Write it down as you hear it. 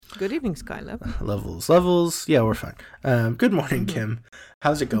Good evening, Skylab. Levels. Yeah, we're fine. Good morning, Kim.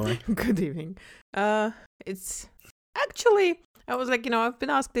 How's it going? Good evening. It's actually, I was like, I've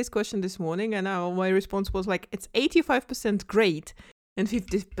been asked this question this morning, and my response was like, it's 85% great and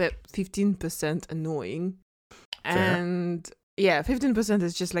 15% annoying. Fair. And yeah, 15%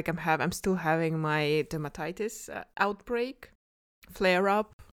 is just like I'm still having my dermatitis outbreak, flare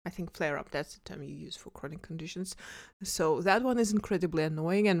up. I think flare up, that's the term you use for chronic conditions. So that one is incredibly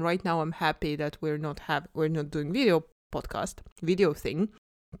annoying, and right now I'm happy that we're not doing video thing,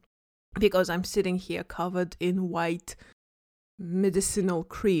 because I'm sitting here covered in white medicinal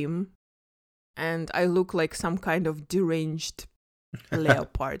cream and I look like some kind of deranged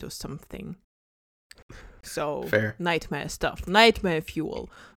leopard or something. So Fair. Nightmare stuff, nightmare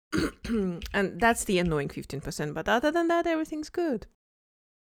fuel. And that's the annoying 15%, but other than that, everything's good.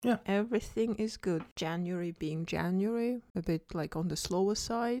 Yeah. Everything is good. January being January, a bit like on the slower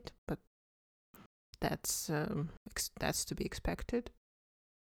side, but that's to be expected.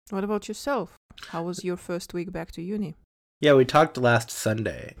 What about yourself? How was your first week back to uni? Yeah, we talked last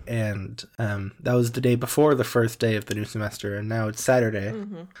Sunday, and that was the day before the first day of the new semester, and now it's Saturday,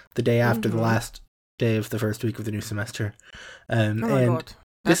 the day after the last day of the first week of the new semester. Oh my god.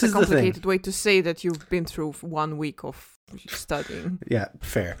 That's a complicated way to say that you've been through 1 week of studying. Yeah,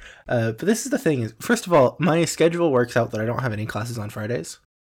 fair. But this is the thing is, first of all, my schedule works out that I don't have any classes on Fridays,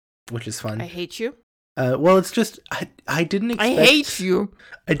 which is fun. I hate you. Well, it's just, I didn't expect... I hate you.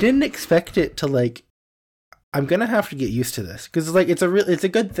 I didn't expect it to, like... I'm gonna have to get used to this, because, like, it's a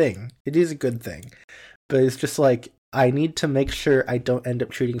good thing. It is a good thing. But it's just, like, I need to make sure I don't end up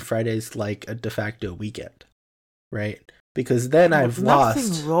treating Fridays like a de facto weekend. Right? Because then I've lost...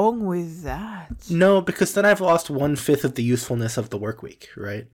 Nothing wrong with that. No, because then I've lost 1/5 of the usefulness of the work week,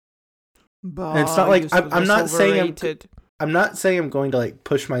 right? But and it's not like I'm not overrated. I'm not saying I'm going to like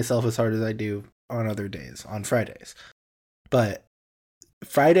push myself as hard as I do on other days, on Fridays. But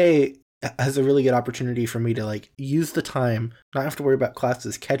Friday has a really good opportunity for me to like use the time, not have to worry about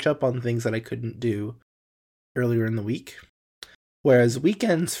classes, catch up on things that I couldn't do earlier in the week. Whereas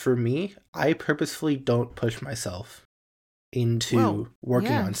weekends for me, I purposefully don't push myself into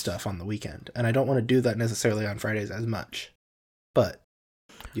working on stuff on the weekend. And I don't want to do that necessarily on Fridays as much. But,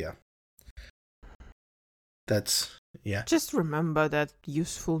 yeah. Just remember that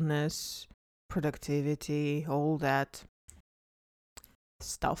usefulness, productivity, all that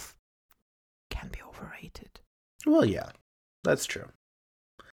stuff can be overrated. Well, yeah. That's true.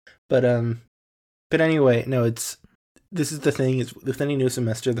 But anyway, no, this is the thing, is with any new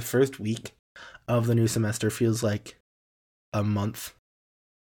semester, the first week of the new semester feels like a month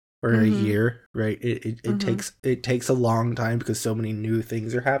or a year, right? It takes a long time because so many new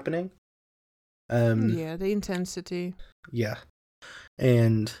things are happening. The intensity. Yeah.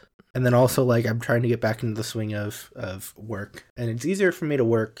 And then also like I'm trying to get back into the swing of work, and it's easier for me to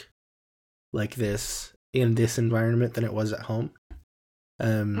work like this in this environment than it was at home.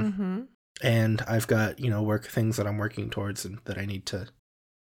 And I've got, work things that I'm working towards and that I need to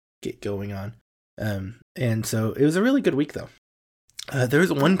get going on. And so it was a really good week, though.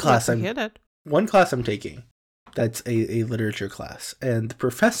 There's one class I'm taking that's a literature class, and the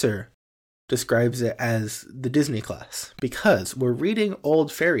professor describes it as the Disney class because we're reading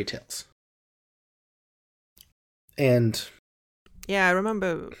old fairy tales. And yeah, I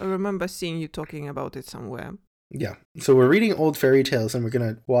remember seeing you talking about it somewhere. Yeah, so we're reading old fairy tales and we're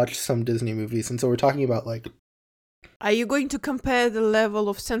gonna watch some Disney movies, and so we're talking about like. Are you going to compare the level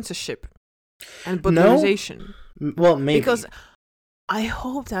of censorship and brutalization? No? Well, maybe. Because I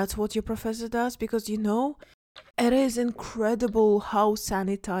hope that's what your professor does, because it is incredible how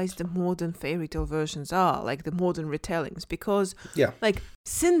sanitized the modern fairy tale versions are, like the modern retellings, because like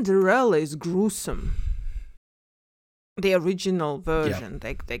Cinderella is gruesome. The original version,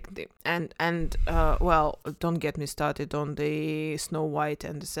 well, don't get me started on the Snow White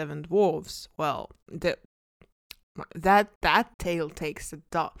and the Seven Dwarfs. Well, that tale takes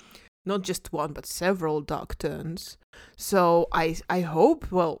not just one but several dark turns. So I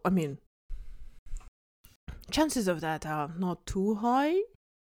hope. Well, I mean, chances of that are not too high.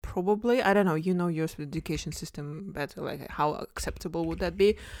 Probably, I don't know. You know your education system better. Like, how acceptable would that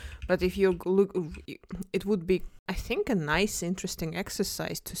be? But if you look, it would be, I think, a nice, interesting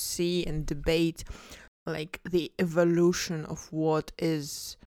exercise to see and debate, like the evolution of what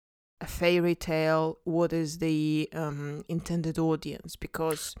is a fairy tale, what is the intended audience,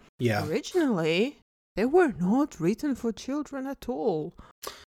 because originally they were not written for children at all.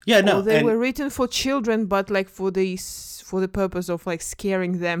 Yeah, no, or they were written for children, but like for the purpose of like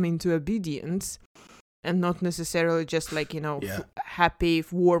scaring them into obedience. and not necessarily just like, Yeah. happy,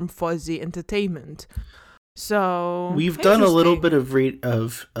 warm, fuzzy entertainment. So We've done a little interesting.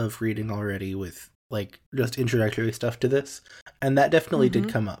 bit of reading already with like just introductory stuff to this, and that definitely did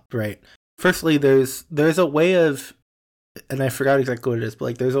Mm-hmm. come up, right? Firstly, there's a way of, and I forgot exactly what it is, but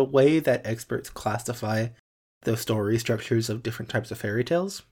like there's a way that experts classify the story structures of different types of fairy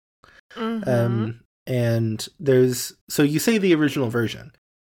tales. Mm-hmm. And there's, so you say the original version.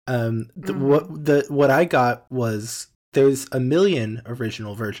 Mm-hmm. What I got was there's a million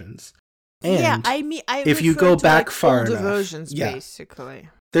original versions, Yeah, and I mean, I if you go refer to back like far older enough, versions, yeah, basically.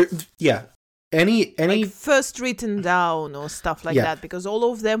 there, yeah, any Like any first written down or stuff like yeah, that, because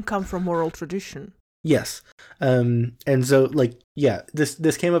all of them come from oral tradition. yes, and so like yeah,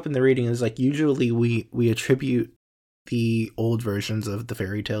 this came up in the reading. Is like usually we attribute the old versions of the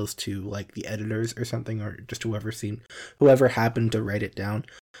fairy tales to like the editors or something, or just whoever happened to write it down.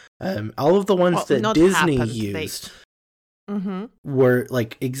 All of the ones Well, that not Disney happened. used Mm-hmm. were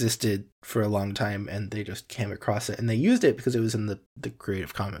like existed for a long time, and they just came across it and they used it because it was in the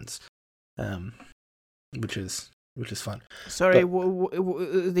Creative Commons, um, which is fun. Sorry,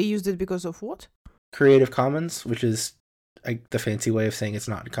 But they used it because of what? Creative Commons, which is like the fancy way of saying it's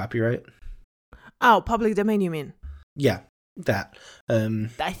not copyright. Oh, public domain, you mean? Yeah, that.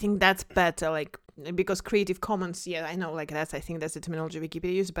 I think that's better, like, because Creative Commons, yeah, I know, like, I think that's the terminology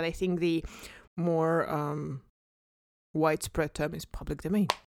Wikipedia uses, but I think the more widespread term is public domain.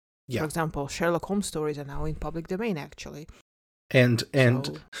 For Yeah, example, Sherlock Holmes stories are now in public domain, actually. and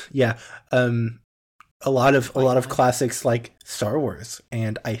So, yeah, a lot it's quite of nice. classics like Star Wars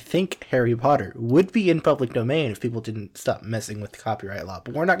and I think Harry Potter would be in public domain if people didn't stop messing with the copyright law.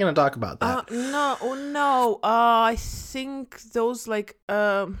 But we're not going to talk about that. No, oh no. I think those like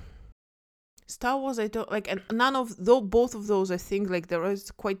Star Wars. I don't like, and none of though both of those. I think like there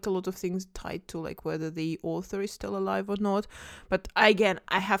is quite a lot of things tied to like whether the author is still alive or not. But again,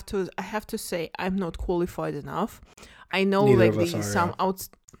 I have to say I'm not qualified enough. I know Neither like of us the are. some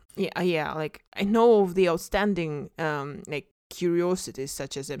outs. Yeah, like I know of the outstanding like curiosities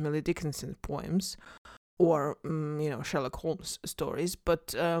such as Emily Dickinson poems or Sherlock Holmes stories, but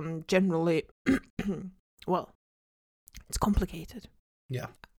generally, well, it's complicated Yeah,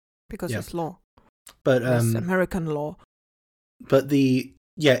 because yeah. it's law, But it's American law.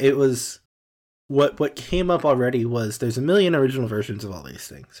 it was what came up already was there's a million original versions of all these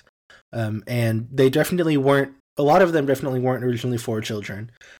things, and they definitely weren't. A lot of them definitely weren't originally for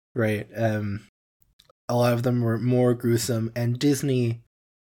children, right? A lot of them were more gruesome, and Disney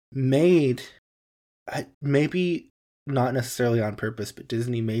made, maybe not necessarily on purpose, but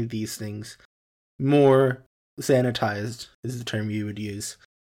Disney made these things more sanitized, is the term you would use,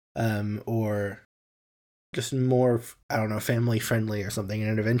 or just more, I don't know, family friendly or something,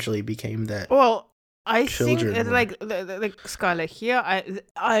 and it eventually became that Well, I think children it, were. like Skylar here,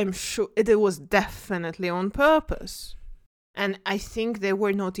 I'm sure it was definitely on purpose. And I think they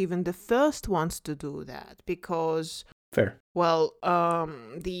were not even the first ones to do that because, Fair. well,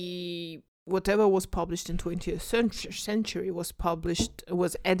 the whatever was published in 20th century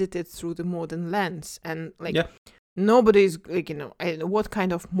was edited through the modern lens, and like Yeah. nobody's like what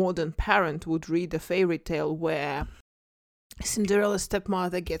kind of modern parent would read a fairy tale where Cinderella's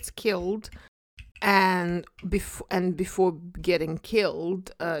stepmother gets killed and before getting killed,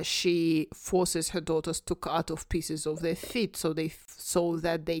 she forces her daughters to cut off pieces of their feet so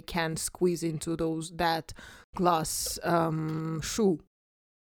that they can squeeze into that glass shoe.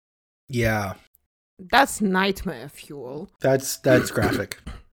 Yeah. That's nightmare fuel. That's graphic.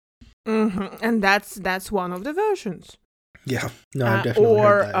 And that's one of the versions. Yeah. No, I've definitely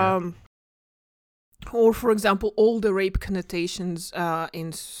heard that. Yeah. Or for example, all the rape connotations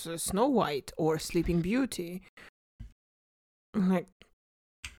in Snow White or Sleeping Beauty. Like,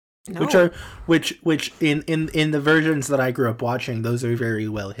 no. Which in the versions that I grew up watching, those are very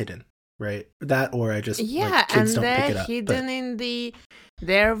well hidden, right? That, or I just like, kids and don't pick they're it up. hidden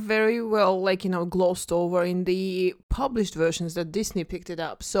they're very well glossed over in the published versions that Disney picked it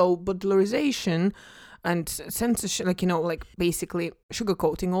up. So butlerization and censorship, like basically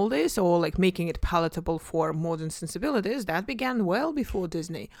sugarcoating all this or like making it palatable for modern sensibilities, that began well before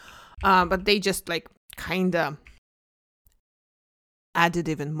Disney. But they just like kinda added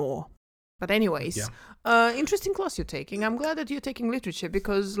even more. But anyways, interesting class you're taking. I'm glad that you're taking literature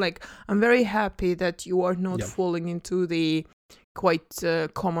because like I'm very happy that you are not falling into the quite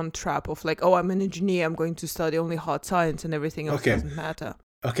common trap of like, oh, I'm an engineer, I'm going to study only hard science and everything else doesn't matter.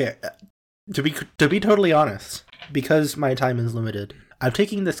 Okay. To be totally honest, because my time is limited, I'm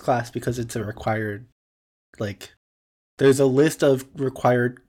taking this class because it's a required, like, there's a list of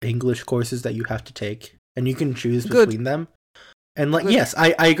required English courses that you have to take and you can choose Good. between them. And like, Good. yes,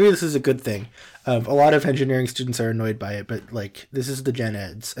 I agree. This is a good thing. A lot of engineering students are annoyed by it, but like, this is the gen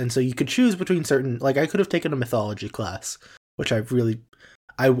eds, and so you could choose between certain. Like, I could have taken a mythology class, which I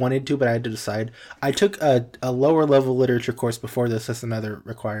wanted to, but I had to decide. I took a lower level literature course before this as another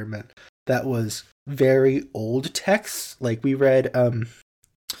requirement that was very old texts. Like, we read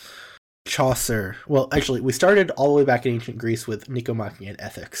Chaucer. Well, actually, we started all the way back in ancient Greece with Nicomachean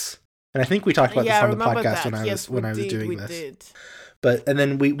Ethics. And I think we talked about this on the podcast when I was doing this. Did. But and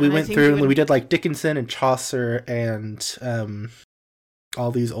then we went through and we did like Dickinson and Chaucer and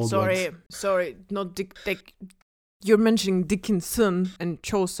all these old ones. Sorry, not Dick. You're mentioning Dickinson and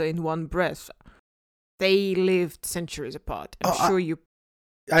Chaucer in one breath. They lived centuries apart. I'm sure you.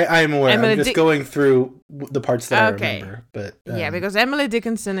 I'm aware. I'm just going through the parts that I remember. But yeah, because Emily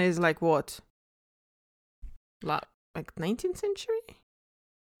Dickinson is like what? Like 19th century?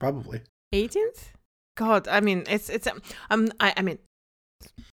 Probably 18th. God, I mean, I mean,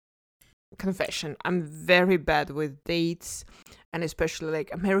 confession. I'm very bad with dates, and especially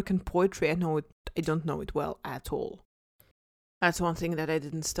like American poetry. I don't know it well at all. That's one thing that I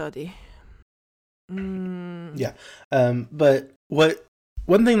didn't study. Yeah, but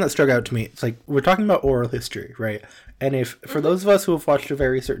one thing that struck out to me, it's like we're talking about oral history, right? And if for those of us who have watched a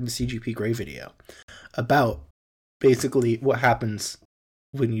very certain CGP Grey video about basically what happens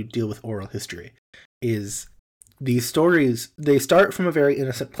when you deal with oral history, is these stories, they start from a very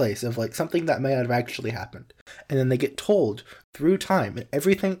innocent place of like something that may not have actually happened, and then they get told through time, and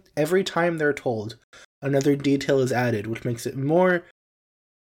every time they're told, another detail is added, which makes it more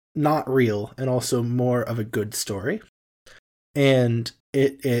not real and also more of a good story. And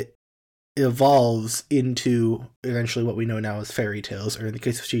it evolves into eventually what we know now as fairy tales, or in the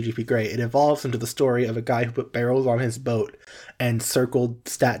case of CGP Grey, it evolves into the story of a guy who put barrels on his boat and circled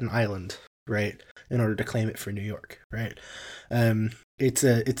Staten Island, right, in order to claim it for New York, right? It's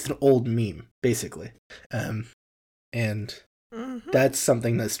an old meme, basically, and that's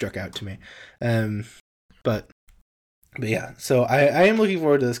something that struck out to me. But yeah, so I am looking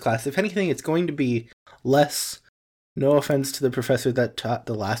forward to this class. If anything, it's going to be less. No offense to the professor that taught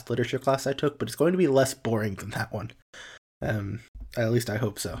the last literature class I took, but it's going to be less boring than that one. At least I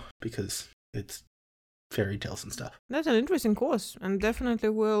hope so, because it's fairy tales and stuff. That's an interesting course, and definitely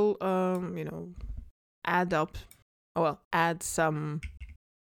will, add some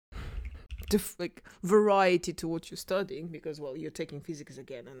variety to what you're studying, because, well, you're taking physics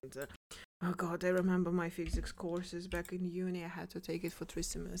again, and oh god, I remember my physics courses back in uni. I had to take it for 3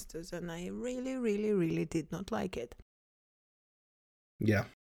 semesters, and I really, really, really did not like it. Yeah,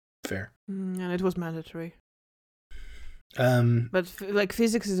 fair. And it was mandatory. But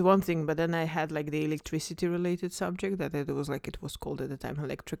physics is one thing, but then I had like the electricity related subject that it was called at the time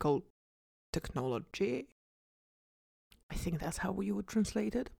electrical technology. I think that's how you would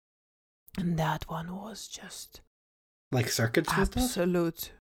translate it. And that one was just like circuits and stuff?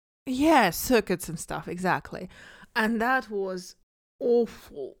 Absolute. Yeah, circuits and stuff, exactly. And that was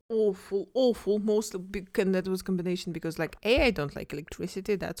awful. Mostly, and that was combination because, like, I don't like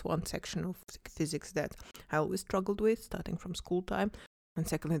electricity. That's one section of physics that I always struggled with, starting from school time. And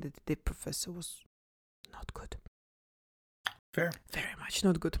secondly, the professor was not good. Fair. Very much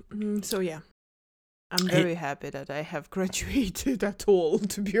not good. So, yeah. I'm very happy that I have graduated at all,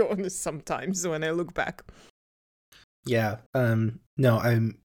 to be honest, sometimes when I look back. Yeah. No,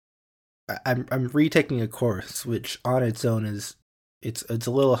 I'm retaking a course, which on its own is it's a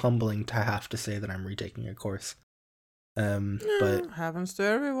little humbling to have to say that I'm retaking a course. But happens to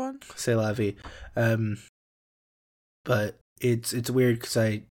everyone. C'est la vie. But it's weird because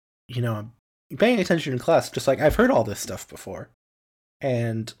I'm paying attention in class, just like I've heard all this stuff before.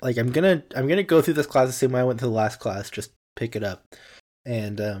 And like I'm gonna go through this class the same way I went to the last class, just pick it up.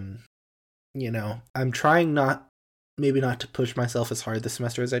 And I'm trying maybe not to push myself as hard this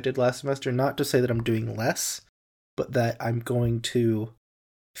semester as I did last semester, not to say that I'm doing less, but that I'm going to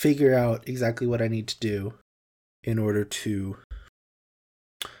figure out exactly what I need to do in order to,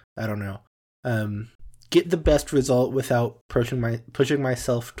 I don't know, get the best result without pushing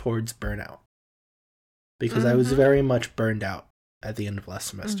myself towards burnout. Because I was very much burned out at the end of last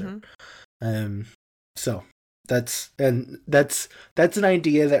semester. So that's an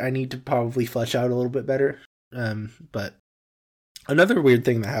idea that I need to probably flesh out a little bit better. But another weird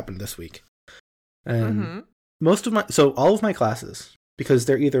thing that happened this week. All of my classes, because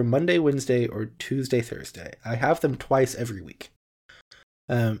they're either Monday, Wednesday, or Tuesday, Thursday, I have them twice every week.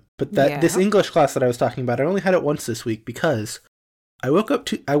 But this English class that I was talking about, I only had it once this week because I woke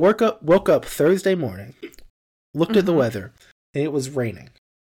up Thursday morning, looked at the weather, and it was raining.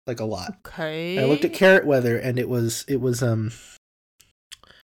 like a lot. Okay. And I looked at Carrot Weather, and it was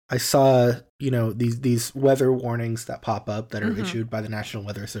I saw, these weather warnings that pop up that are issued by the National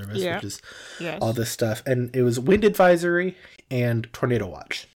Weather Service, which is all this stuff. And it was wind advisory and tornado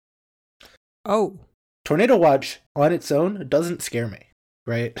watch. Oh. Tornado watch on its own doesn't scare me,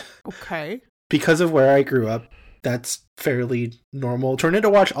 right? Okay. Because of where I grew up, that's fairly normal. Tornado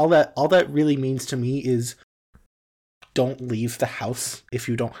watch, all that really means to me is don't leave the house if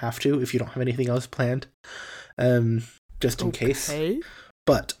you don't have to, if you don't have anything else planned. Just in case.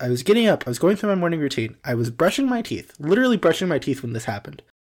 But I was getting up, I was going through my morning routine, I was brushing my teeth, literally brushing my teeth when this happened,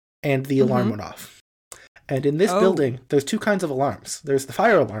 and the alarm went off. And in this building, there's two kinds of alarms. There's the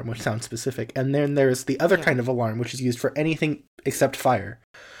fire alarm, which sounds specific, and then there's the other kind of alarm, which is used for anything except fire,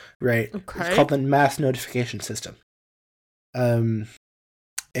 right? Okay. It's called the mass notification system. And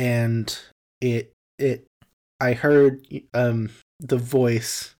I heard the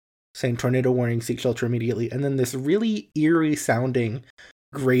voice saying tornado warning, seek shelter immediately, and then this really eerie sounding,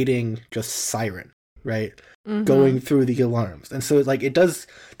 grating, just siren, right? Going through the alarms. And so like it does,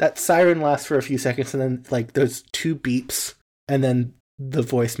 that siren lasts for a few seconds, and then like there's two beeps, and then the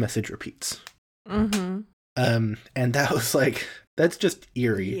voice message repeats. And that was like, that's just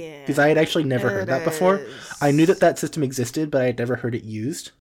eerie, because I had actually never heard that before. I knew that system existed, but I had never heard it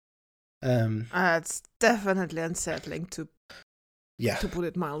used. It's definitely unsettling to put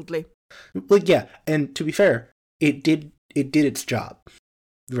it mildly. Like, yeah, and to be fair, it did its job,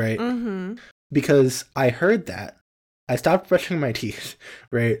 right? Because I heard that, I stopped brushing my teeth,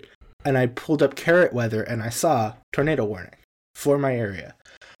 right? And I pulled up Carrot Weather, and I saw tornado warning for my area.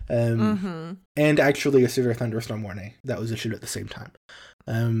 And actually a severe thunderstorm warning that was issued at the same time.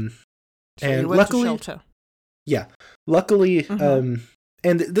 So and you went luckily, to shelter. Yeah, luckily,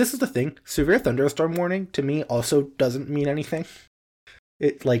 and this is the thing, severe thunderstorm warning to me also doesn't mean anything.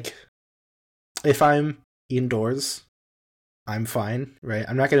 It, like, if I'm indoors, I'm fine, right?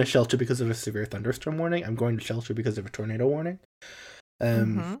 I'm not going to shelter because of a severe thunderstorm warning. I'm going to shelter because of a tornado warning.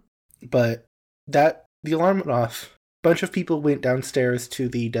 But the alarm went off. A bunch of people went downstairs to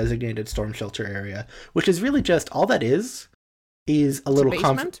the designated storm shelter area, which is really just, all that is a little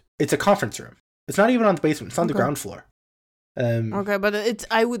basement? It's a conference room. It's not even on the basement. It's on the ground floor. Okay, but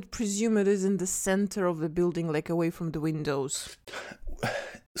I would presume it is in the center of the building, like away from the windows.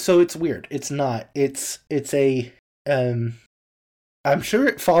 So it's weird. It's not. It's a I'm sure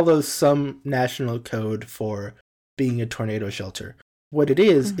it follows some national code for being a tornado shelter. What it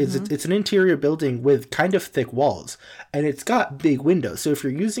is it's an interior building with kind of thick walls, and it's got big windows. So if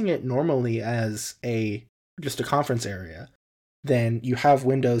you're using it normally as just a conference area, then you have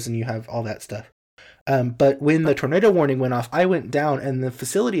windows and you have all that stuff. But when the tornado warning went off, I went down, and the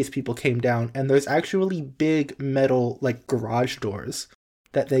facilities people came down, and there's actually big metal, like, garage doors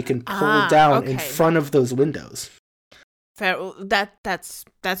that they can pull down in front of those windows. Fair. That's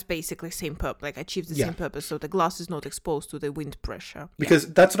basically same purpose. Like, achieves the same purpose, so the glass is not exposed to the wind pressure.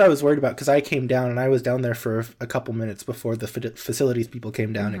 Because that's what I was worried about, because I came down, and I was down there for a couple minutes before the facilities people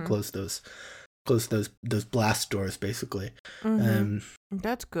came down and closed those blast doors, basically.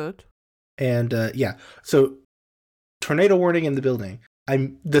 That's good. And so tornado warning in the building.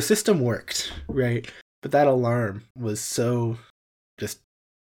 The system worked, right? But that alarm was so just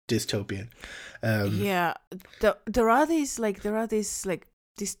dystopian. There are these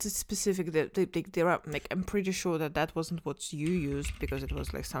this specific. There are, like, I'm pretty sure that wasn't what you used, because it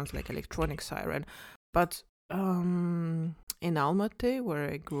was like, sounds like electronic siren. But in Almaty,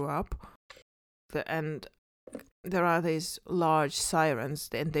 where I grew up, there are these large sirens,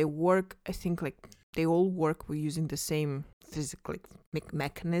 and they work, I think, like, they all work with using the same physical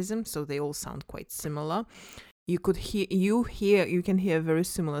mechanism, so they all sound quite similar. You can hear a very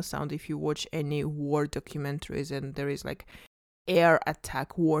similar sound if you watch any war documentaries, and there is like air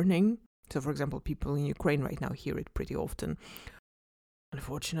attack warning. So, for example, people in Ukraine right now hear it pretty often,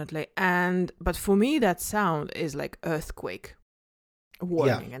 unfortunately. But for me, that sound is like earthquake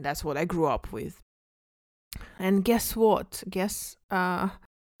warning, and that's what I grew up with. And guess what?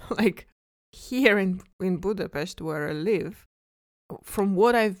 Like, here in Budapest, where I live, from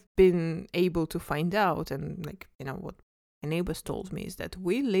what I've been able to find out, and, like, what my neighbors told me, is that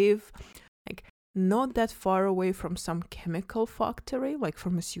we live, like, not that far away from some chemical factory, like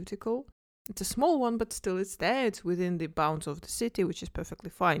pharmaceutical. It's a small one, but still it's there. It's within the bounds of the city, which is perfectly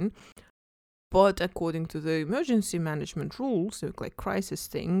fine. But according to the emergency management rules, so like crisis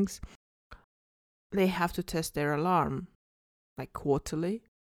things, they have to test their alarm, like, quarterly.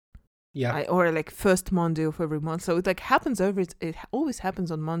 Yeah. Or like first Monday of every month. So it like happens it always happens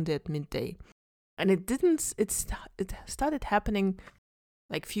on Monday at midday. And it started happening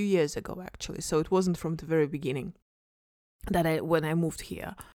like few years ago actually. So it wasn't from the very beginning when I moved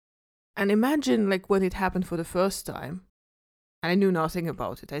here. And imagine like when it happened for the first time. And I knew nothing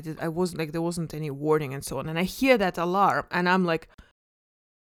about it. I wasn't like, there wasn't any warning and so on. And I hear that alarm and I'm like,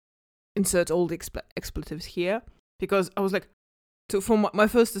 insert all the expletives here, because I was like, for my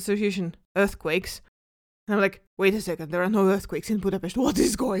first association, earthquakes. And I'm like, wait a second, there are no earthquakes in Budapest. What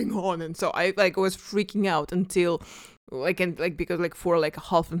is going on? And so I like was freaking out until because like for like a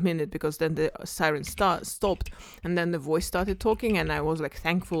half a minute, because then the siren stopped and then the voice started talking, and I was like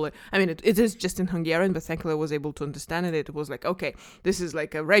thankful. I mean, it is just in Hungarian, but thankfully I was able to understand it. It was like, okay, this is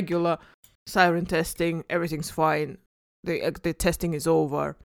like a regular siren testing. Everything's fine. The testing is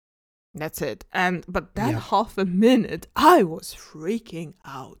over. That's it. But that half a minute, I was freaking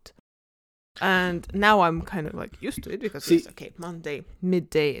out. And now I'm kind of like used to it, because it's okay, Monday,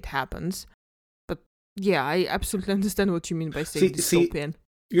 midday, it happens. But yeah, I absolutely understand what you mean by saying dystopian.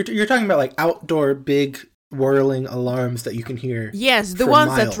 You're talking about like outdoor big whirling alarms that you can hear. Yes, the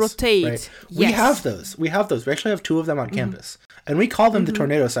ones miles, that rotate. Right? Yes. We have those. We actually have 2 of them on campus. And we call them the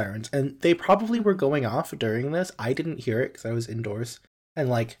tornado sirens. And they probably were going off during this. I didn't hear it because I was indoors. And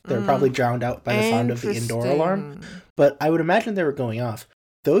like they're probably drowned out by the sound of the indoor alarm. But I would imagine they were going off.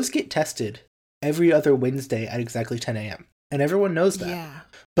 Those get tested every other Wednesday at exactly 10 a.m. And everyone knows that. Yeah.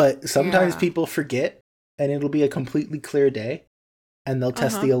 But sometimes people forget, and it'll be a completely clear day, and they'll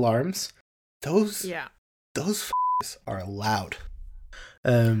test the alarms. Those f***ers are loud.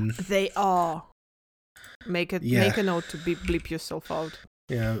 They are. Make a note to bleep yourself out.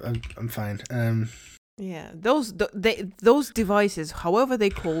 Yeah, I'm fine. Yeah, those devices, however they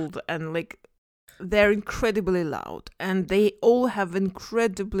called, and like, they're incredibly loud, and they all have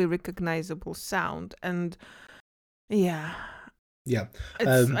incredibly recognizable sound, and I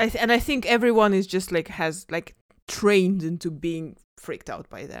think everyone is just like has like trained into being freaked out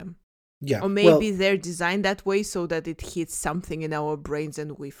by them. Yeah, or maybe they're designed that way so that it hits something in our brains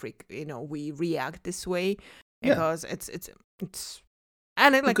and we we react this way, because it's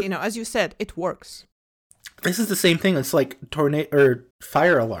and it, like, as you said, it works. This is the same thing. It's like tornado or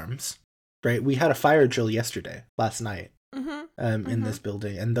fire alarms. Right, we had a fire drill last night, in this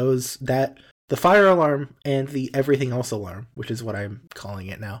building, and the fire alarm and the everything else alarm, which is what I'm calling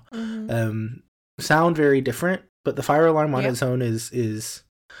it now, sound very different. But the fire alarm on its own is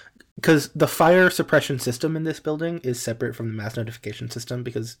because the fire suppression system in this building is separate from the mass notification system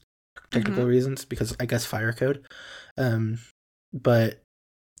because technical reasons, because I guess fire code. But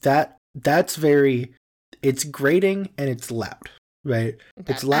that's it's grating and it's loud. Right,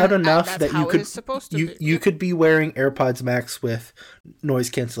 it's loud enough that you could be wearing AirPods Max with noise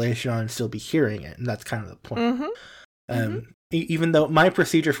cancellation on and still be hearing it, and that's kind of the point. Even though my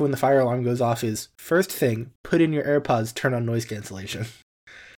procedure for when the fire alarm goes off is first thing, put in your AirPods, turn on noise cancellation.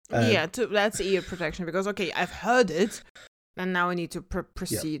 That's ear protection, because I've heard it, and now I need to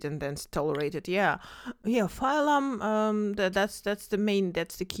proceed and then tolerate it. Fire alarm. That's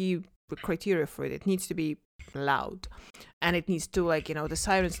the key criteria for it. It needs to be loud, and it needs to the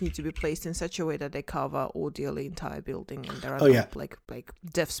sirens need to be placed in such a way that they cover audio the entire building, and there are like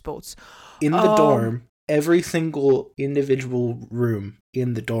deaf spots in the dorm. Every single individual room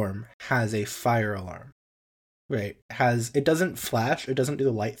in the dorm has a fire alarm. Right, it doesn't flash, it doesn't do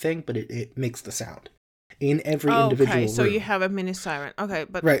the light thing, but it makes the sound in every individual room. So you have a mini siren. Okay,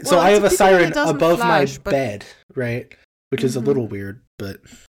 but right, so I have a siren above my bed, right, which is a little weird, but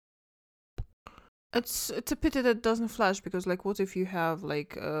It's a pity that it doesn't flash, because what if you have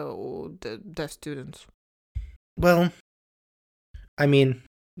the deaf students? Well, I mean,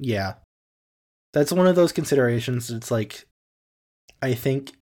 yeah, that's one of those considerations. It's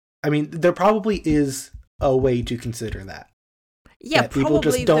there probably is a way to consider that. Yeah, that people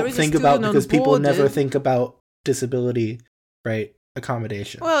just don't think about, because people never think about disability, right?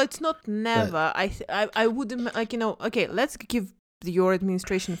 Accommodation. Well, it's not never. But I would let's give your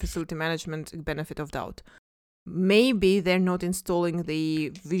administration facility management benefit of doubt. Maybe they're not installing the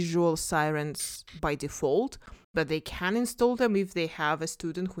visual sirens by default, but they can install them if they have a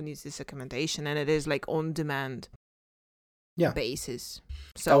student who needs this accommodation, and it is on demand basis.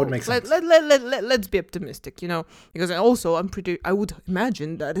 So that would make sense. Let's be optimistic, because I would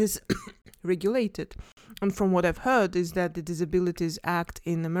imagine that is regulated. And from what I've heard is that the Disabilities Act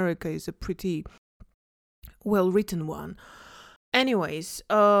in America is a pretty well written one. Anyways,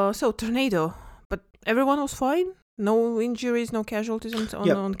 so tornado, but everyone was fine? No injuries, no casualties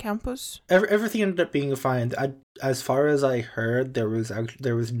on campus? Everything ended up being fine. As far as I heard, there was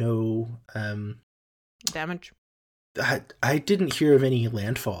no... damage? I didn't hear of any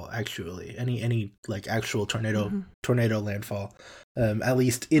landfall actually, any like actual tornado landfall. At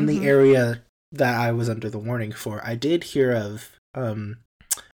least in the area that I was under the warning for. I did hear of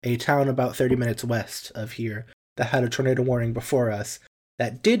a town about 30 minutes west of here that had a tornado warning before us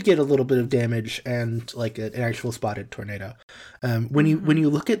that did get a little bit of damage and like an actual spotted tornado. When you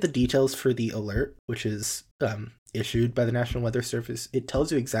look at the details for the alert, which is issued by the National Weather Service, it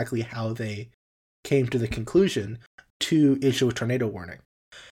tells you exactly how they came to the conclusion to issue a tornado warning.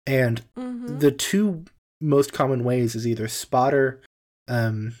 And the two most common ways is either spotter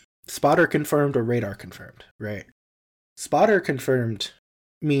confirmed or radar confirmed, right? Spotter confirmed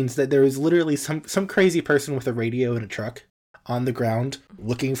means that there is literally some crazy person with a radio in a truck on the ground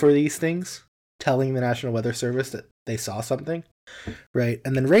looking for these things, telling the National Weather Service that they saw something, right?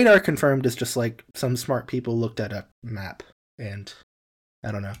 And then radar confirmed is just like some smart people looked at a map and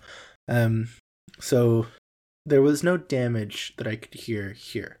I don't know. So there was no damage that I could hear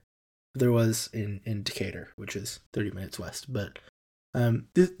here. There was in Decatur, which is 30 minutes west. But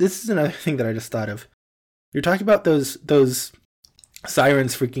this is another thing that I just thought of. You're talking about those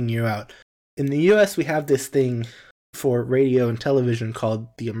sirens freaking you out. In the U.S., we have this thing for radio and television called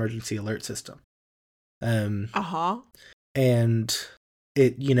the Emergency Alert System. And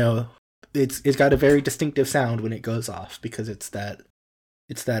it, it's got a very distinctive sound when it goes off because it's that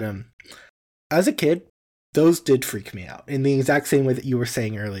as a kid, those did freak me out in the exact same way that you were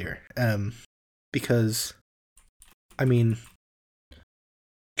saying earlier. Because I mean,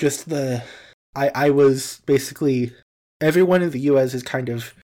 just I was basically, everyone in the US is kind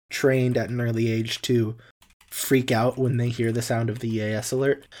of trained at an early age to freak out when they hear the sound of the EAS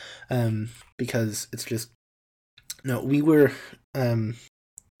alert. Because it's just, we were, and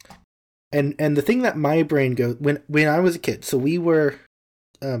the thing that my brain goes, when I was a kid, so we were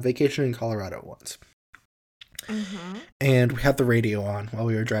vacationing in Colorado once. And we had the radio on while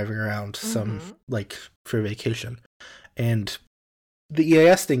we were driving around for vacation. And the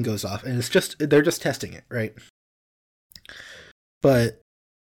EAS thing goes off and they're just testing it, right? But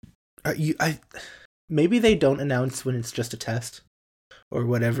maybe they don't announce when it's just a test or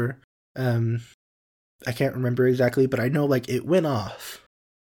whatever. I can't remember exactly, but I know it went off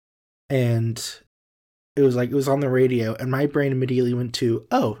and it was on the radio and my brain immediately went to,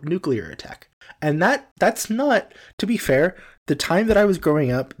 nuclear attack. And that's not, to be fair, the time that I was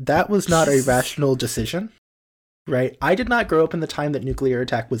growing up, that was not a rational decision, right? I did not grow up in the time that nuclear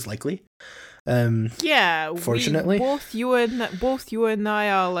attack was likely. Fortunately, both you and I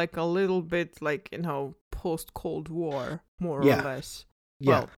are a little bit post Cold War, more or less. Yeah.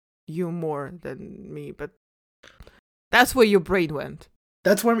 Well, you more than me, but that's where your brain went.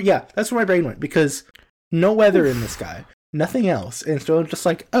 That's where my brain went, because no weather in the sky, nothing else, and so just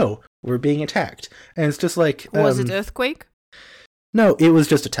we're being attacked, and it's just was it earthquake? No, it was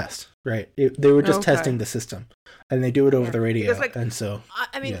just a test, right? They were just testing the system, and they do it over the radio, and so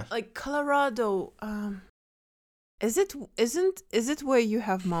I mean, Colorado, is it where you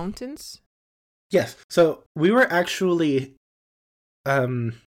have mountains? Yes. So we were actually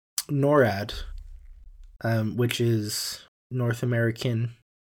NORAD, which is North American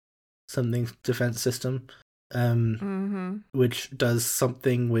something defense system, which does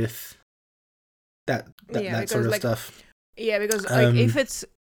something with that sort of stuff. Yeah, because if it's,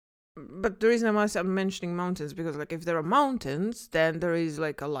 but the reason I'm mentioning mountains, because if there are mountains, then there is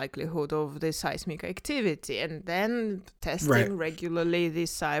a likelihood of the seismic activity, and then testing regularly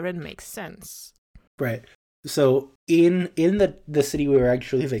this siren makes sense. Right. So in the city we were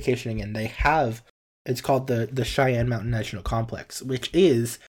actually vacationing in, they have, it's called the Cheyenne Mountain National Complex, which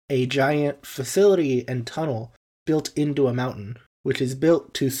is a giant facility and tunnel built into a mountain, which is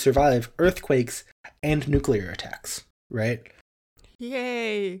built to survive earthquakes and nuclear attacks, right?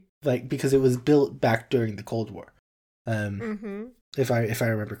 Yay! Because it was built back during the Cold War, if I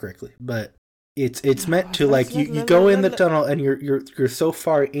remember correctly. But it's meant to you go in the tunnel and you're so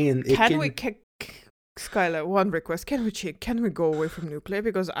far in. Skylar, one request. Can we go away from nuclear?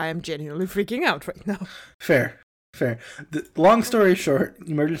 Because I am genuinely freaking out right now. Fair. The long story short,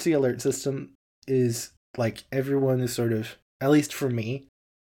 emergency alert system is everyone is sort of, at least for me,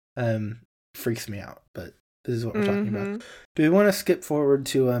 freaks me out. But this is what we're talking about. Do we want to skip forward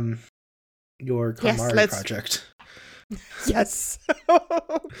to your KonMari project? Yes.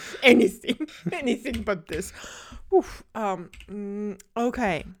 Anything but this. Oof.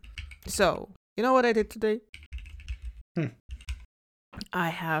 Okay. So, you know what I did today? I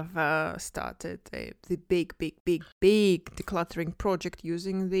have started the big decluttering project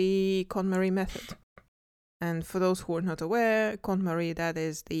using the KonMari method. And for those who are not aware, KonMari, that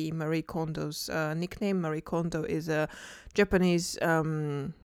is the Marie Kondo's nickname. Marie Kondo is a Japanese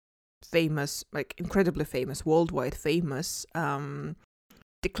famous, like incredibly famous, worldwide famous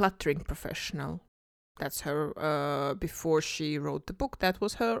decluttering professional. That's her, before she wrote the book, that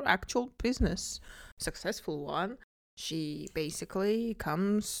was her actual business, successful one. She basically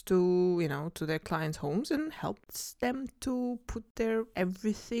comes to, to their clients' homes and helps them to put their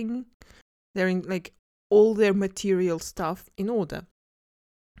everything, all their material stuff in order.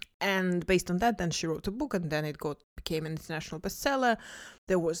 And based on that, then she wrote a book, and then it became an international bestseller.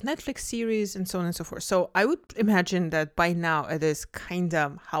 There was Netflix series and so on and so forth. So I would imagine that by now it is kind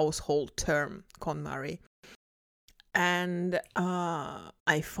of household term, KonMari. And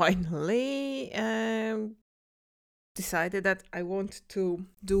I finally decided that I want to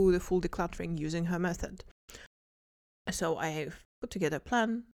do the full decluttering using her method. So I have put together a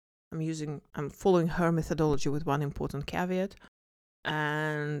plan. I'm following her methodology with one important caveat.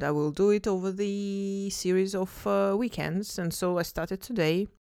 And I will do it over the series of weekends. And so I started today.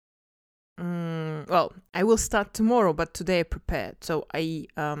 Well, I will start tomorrow, but today I prepared. So I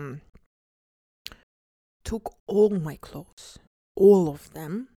took all my clothes, all of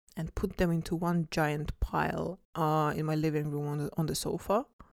them, and put them into one giant pile in my living room on the sofa.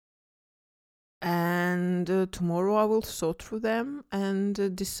 And tomorrow I will sort through them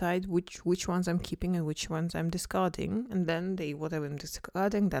and decide which ones I'm keeping and which ones I'm discarding. And then whatever I'm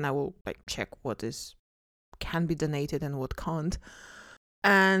discarding, then I will check what can be donated and what can't.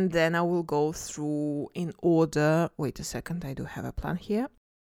 And then I will go through in order. Wait a second, I do have a plan here.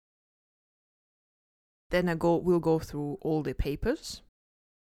 Then we'll go through all the papers.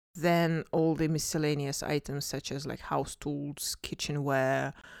 Then all the miscellaneous items such as house tools,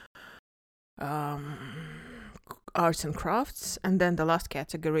 kitchenware, arts and crafts, and then the last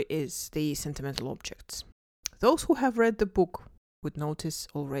category is the sentimental objects. Those who have read the book would notice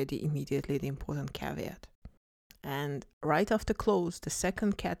already immediately the important caveat. And right after clothes, the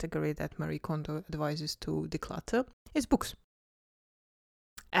second category that Marie Kondo advises to declutter is books.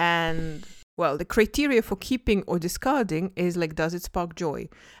 And well, the criteria for keeping or discarding is does it spark joy?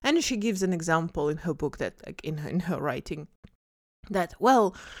 And she gives an example in her book that in her writing, that,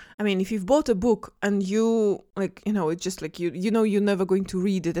 well, I mean, if you've bought a book and you it's just you're never going to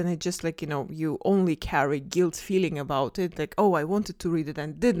read it, and it just you only carry guilt feeling about it, oh, I wanted to read it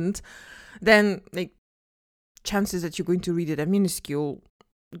and didn't, then chances that you're going to read it are minuscule.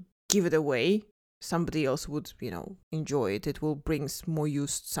 Give it away. Somebody else would enjoy it. It will bring more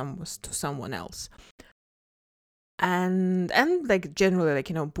use to someone else. And generally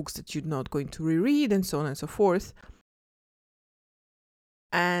books that you're not going to reread and so on and so forth.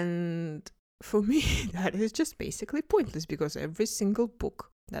 And for me, that is just basically pointless, because every single book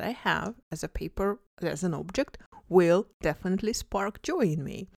that I have as a paper, as an object, will definitely spark joy in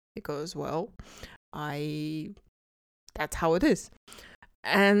me, because, well, that's how it is.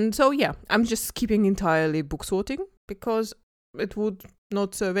 And so, yeah, I'm just keeping entirely book sorting, because it would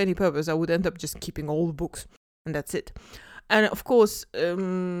not serve any purpose. I would end up just keeping all the books, and that's it. And of course,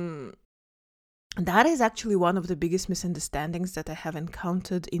 that is actually one of the biggest misunderstandings that I have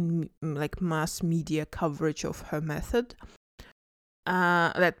encountered in mass media coverage of her method.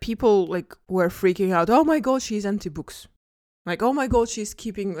 That people were freaking out. Oh my God, she's anti-books. Oh my God, she's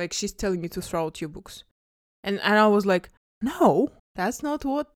she's telling you to throw out your books. And I was no, that's not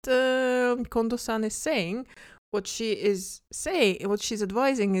what Kondo-san is saying. What she is saying, what she's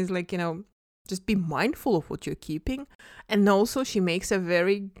advising is just be mindful of what you're keeping. And also she makes a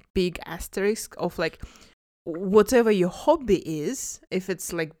very big asterisk of whatever your hobby is, if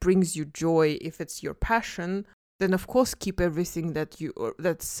it's brings you joy, if it's your passion, then of course keep everything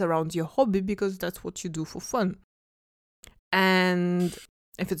that surrounds your hobby, because that's what you do for fun. And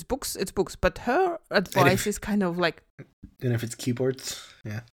if it's books, it's books. But her advice is kind of and if it's keyboards,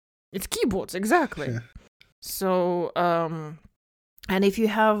 yeah. It's keyboards, exactly. Yeah. So, and if you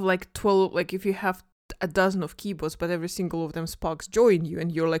have 12, if you have a dozen of keyboards, but every single of them sparks joy in you,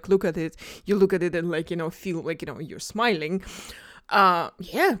 and you're look at it and feel you're smiling,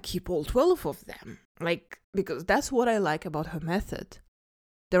 yeah, keep all 12 of them. Because that's what I like about her method.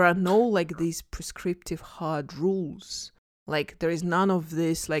 There are no these prescriptive hard rules. There is none of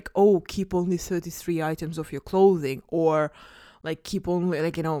this keep only 33 items of your clothing, or keep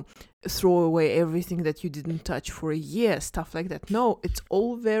only throw away everything that you didn't touch for a year, stuff like that. No, it's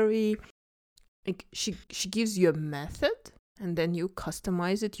all very she gives you a method, and then you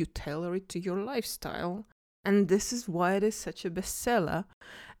customize it, you tailor it to your lifestyle. And this is why it is such a bestseller.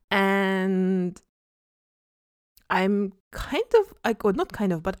 And I'm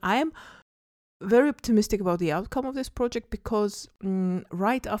but I am very optimistic about the outcome of this project because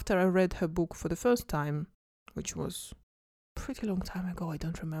right after I read her book for the first time, which was pretty long time ago, I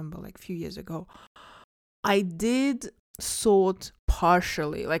don't remember, like a few years ago, I did sort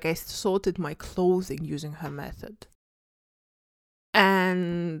partially, like I sorted my clothing using her method.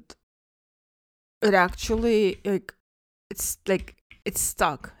 And it actually, it's stuck.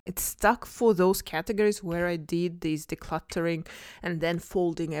 It's stuck for those categories where I did this decluttering and then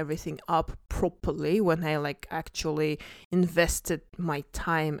folding everything up properly when I like actually invested my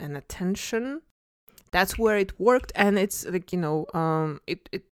time and attention. That's where it worked, and it's like,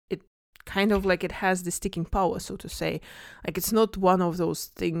 it kind of like it has the sticking power, so to say. Like it's not one of those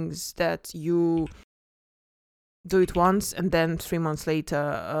things that you do it once and then 3 months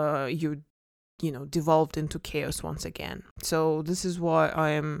later you devolved into chaos once again. So this is why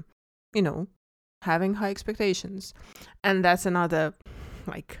I am, having high expectations. And that's another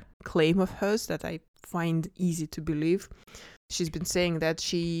like claim of hers that I find easy to believe. She's been saying that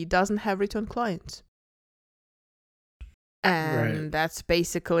she doesn't have return clients. And that's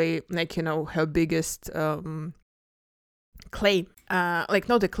basically like, her biggest claim. Like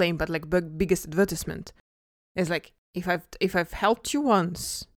not a claim, but like biggest advertisement. Is like, if I've helped you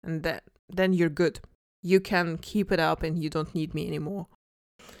once and then you're good. You can keep it up and you don't need me anymore.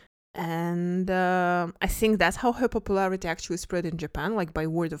 And I think that's how her popularity actually spread in Japan, like by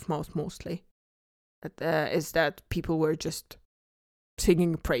word of mouth mostly. Is that people were just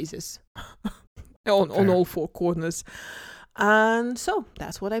singing praises on all four corners. And so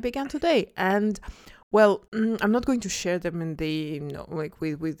that's what I began today. And well, I'm not going to share them in the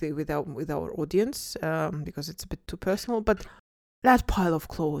with our audience because it's a bit too personal. But that pile of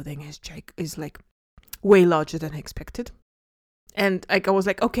clothing is like way larger than I expected. And like I was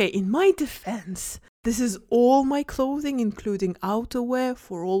like, okay, in my defense, this is all my clothing, including outerwear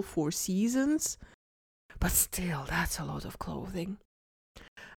for all 4 seasons. But still, that's a lot of clothing.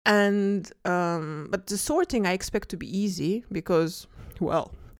 And but the sorting I expect to be easy because,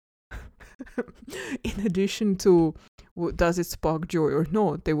 well, in addition to does it spark joy or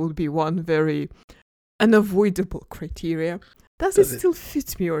not, there will be one very unavoidable criteria. Does it still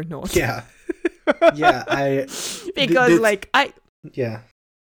fit me or not? Yeah. Yeah, because like I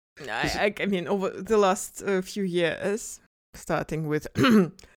I mean, over the last few years, starting with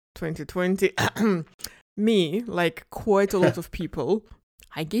 2020, me, like quite a lot of people,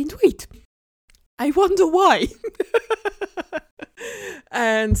 I gained weight. I wonder why.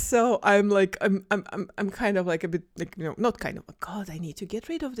 And so I'm like, I'm kind of like a bit like, not kind of, God, I need to get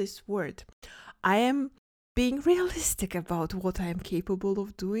rid of this word. I am being realistic about what I am capable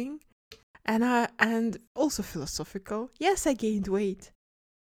of doing. And also philosophical. Yes, I gained weight.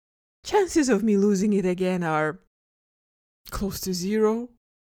 Chances of me losing it again are close to 0.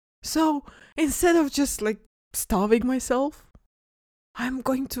 So instead of just like starving myself, I'm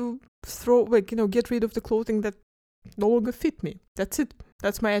going to get rid of the clothing that no longer fit me. That's it.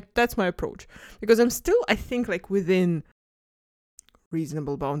 That's my approach. Because I'm still, I think, like within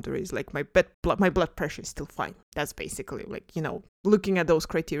reasonable boundaries. Like my blood pressure is still fine. That's basically like, looking at those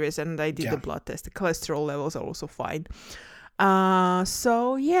criteria, and I did the blood test. The cholesterol levels are also fine.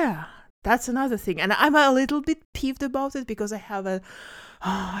 So yeah, that's another thing. And I'm a little bit peeved about it because I have a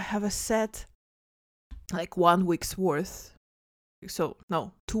set like 1 week's worth. So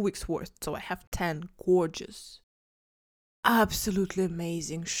no, 2 weeks worth. So I have 10 gorgeous, absolutely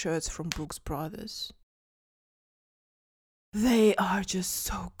amazing shirts from Brooks Brothers. They are just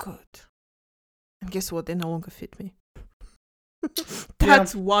so good. And guess what? They no longer fit me.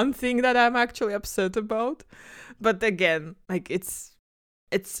 That's one thing that I'm actually upset about. But again, like it's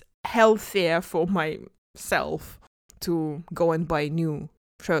healthier for myself to go and buy new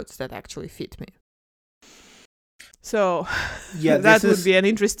shirts that actually fit me. So yeah, that would be an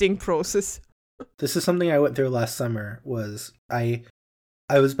interesting process. This is something I went through last summer. Was I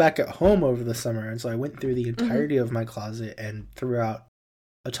was back at home over the summer, and so I went through the entirety of my closet and threw out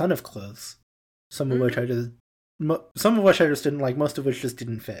a ton of clothes. Some of which I just didn't like, most of which just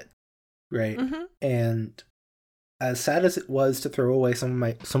didn't fit, right? And as sad as it was to throw away some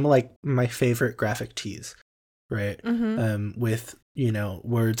of my favorite graphic tees, right? With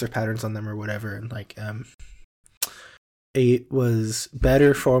words or patterns on them or whatever, and like it was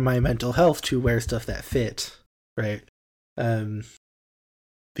better for my mental health to wear stuff that fit, right?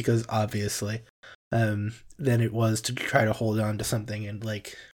 Because obviously, than it was to try to hold on to something and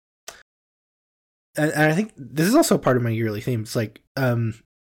like. And I think this is also part of my yearly theme. It's like,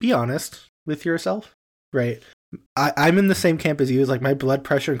 be honest with yourself, right? I'm in the same camp as you. Is like my blood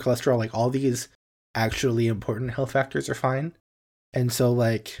pressure and cholesterol, like all these actually important health factors are fine. And so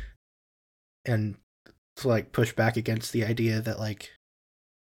like, and to like push back against the idea that like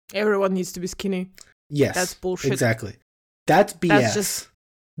everyone needs to be skinny. Yes, that's bullshit. Exactly, that's BS. That's just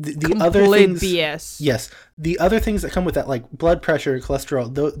the other things, BS. Yes, the other things that come with that, like blood pressure,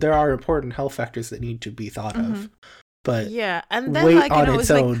 cholesterol, there are important health factors that need to be thought of. But yeah, and then weight like, on its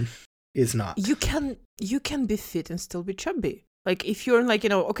own is not. You can be fit and still be chubby. Like if you're like,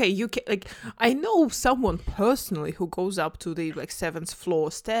 okay, you can, like, I know someone personally who goes up to the like 7th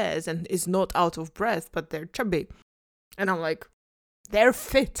floor stairs and is not out of breath, but they're chubby, and I'm like, they're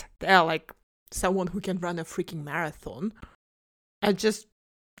fit. They're like someone who can run a freaking marathon. I just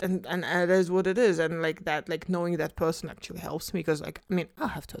and that is what it is, and like that, like knowing that person actually helps me, because like, I mean, I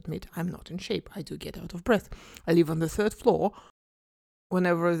have to admit, I'm not in shape. I do get out of breath. I live on the 3rd floor.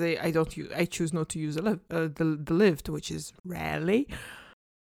 Whenever I choose not to use the lift, which is rarely.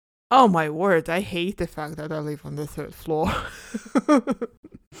 Oh my word! I hate the fact that I live on the 3rd floor.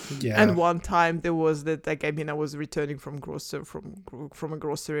 Yeah. And one time there was that, like, I mean, I was returning from a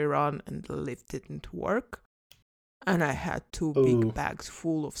grocery run, and the lift didn't work, and I had 2 big bags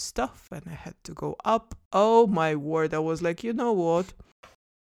full of stuff, and I had to go up. Oh my word! I was like, you know what?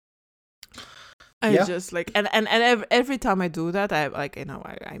 I just like, and every time I do that, I like,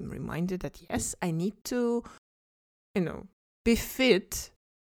 I'm reminded that yes, I need to, be fit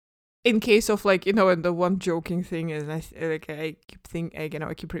in case of like, and the one joking thing is I keep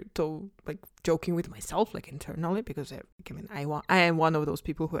joking with myself, like internally, because I am one of those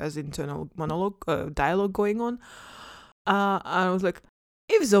people who has internal dialogue going on. I was like,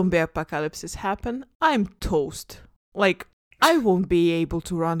 if zombie apocalypses happen, I'm toast. Like, I won't be able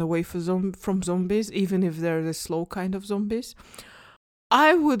to run away from zombies, even if they're the slow kind of zombies.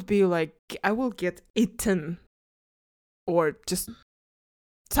 I would be like, I will get eaten, or just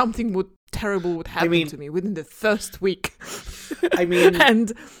something terrible would happen to me within the first week. I mean,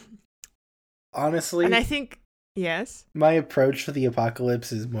 and honestly, and I think, yes, my approach to the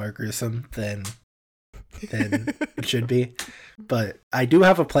apocalypse is more gruesome than it should be. But I do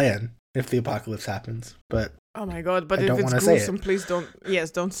have a plan if the apocalypse happens. But oh my god! But if it's gruesome, please don't.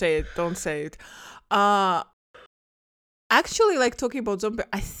 Yes, don't say it. Don't say it. Actually, like talking about zombie,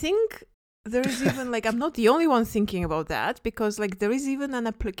 I think there is even like, I'm not the only one thinking about that, because like there is even an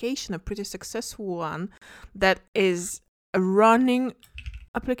application, a pretty successful one, that is a running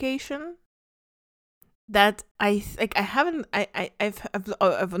application that I've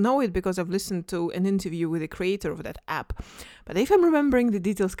know it because I've listened to an interview with the creator of that app. But if I'm remembering the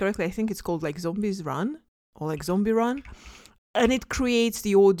details correctly, I think it's called like Zombies Run, or like Zombie Run, and it creates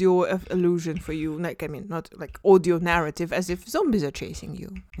the audio illusion for you, like, I mean, not like audio narrative, as if zombies are chasing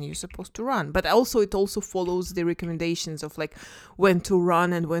you and you're supposed to run. But also it also follows the recommendations of like when to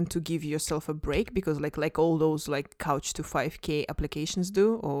run and when to give yourself a break, because like all those like Couch to 5K applications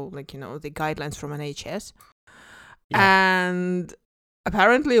do, or like, the guidelines from NHS. Yeah. And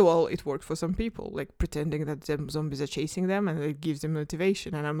apparently, well, it worked for some people, like pretending that zombies are chasing them, and it gives them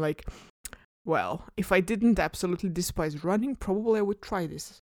motivation. And I'm like, well, if I didn't absolutely despise running, probably I would try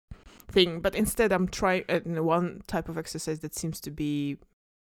this thing. But instead, I'm trying one type of exercise that seems to be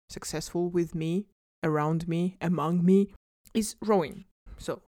successful with me, around me, among me, is rowing.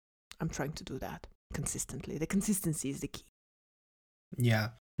 So I'm trying to do that consistently. The consistency is the key. Yeah.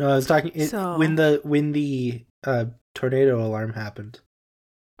 No, I was talking when the tornado alarm happened.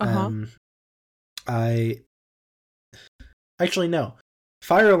 I actually no,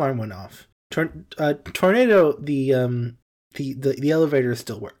 fire alarm went off. Tornado, the elevator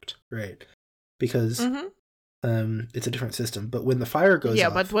still worked, right? Because it's a different system. But when the fire goes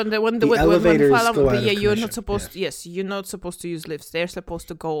off, but when the elevators go out of you're not supposed. Yes, you're not supposed to use lifts. They're supposed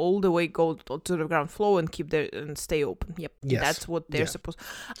to go all the way, go to the ground floor and and stay open. Yep, yes. That's what they're supposed.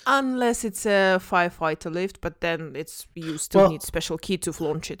 Unless it's a firefighter lift, but then you still need special key to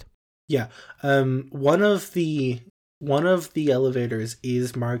launch it. Yeah, one of the elevators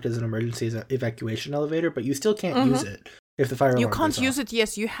is marked as an emergency evacuation elevator, but you still can't use it if the fire alarm goes off. You can't use it.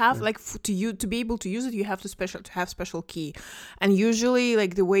 Yes, you have to be able to use it. You have to have special key, and usually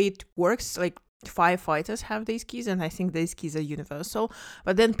like the way it works, like firefighters have these keys, and I think these keys are universal.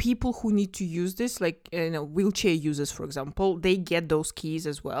 But then people who need to use this, like wheelchair users, for example, they get those keys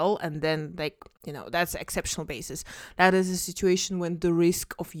as well. And then that's exceptional basis. That is a situation when the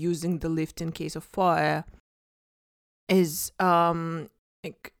risk of using the lift in case of fire is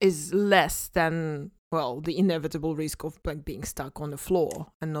less than, well, the inevitable risk of like being stuck on the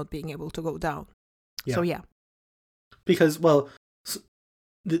floor and not being able to go down. Yeah. So yeah, because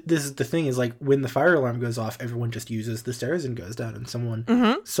this is the thing, is like when the fire alarm goes off, everyone just uses the stairs and goes down, and someone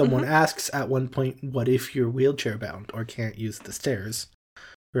asks at one point, what if you're wheelchair bound or can't use the stairs?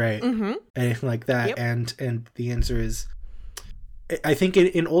 right? Mm-hmm. Anything like that. Yep. And the answer is, I think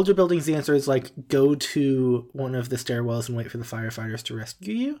in older buildings, the answer is like go to one of the stairwells and wait for the firefighters to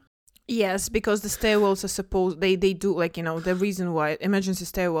rescue you. Yes, because the stairwells are supposed they do, like, the reason why emergency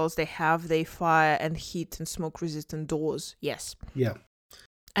stairwells, they have the fire and heat and smoke resistant doors. Yes. Yeah.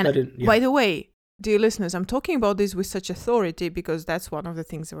 And by the way, dear listeners, I'm talking about this with such authority because that's one of the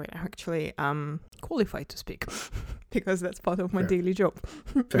things that I'm actually qualified to speak because that's part of my daily job.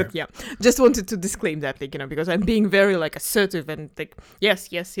 But yeah, just wanted to disclaim that, like, because I'm being very like assertive and like yes,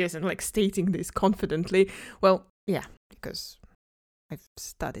 and like stating this confidently. Well, yeah, because I've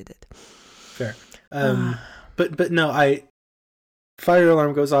studied it. Fair. But no, fire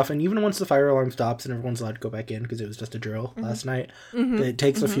alarm goes off, and even once the fire alarm stops and everyone's allowed to go back in because it was just a drill last night, it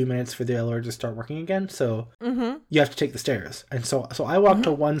takes a few minutes for the elevator to start working again. So you have to take the stairs, and so I walk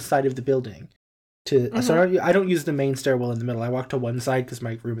to one side of the building. So I don't use the main stairwell in the middle. I walk to one side because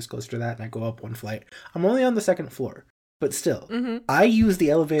my room is closer to that, and I go up one flight. I'm only on the second floor, but still, I use the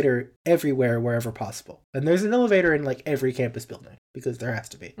elevator everywhere, wherever possible. And there's an elevator in like every campus building because there has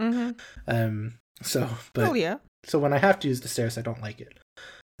to be. So when I have to use the stairs, I don't like it.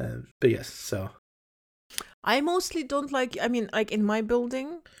 But yes, so. I mostly don't like, like in my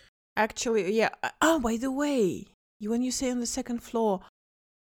building, actually, yeah. Oh, by the way, when you say on the second floor,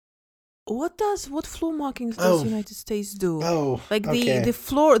 what floor markings does United States do? Oh, like okay.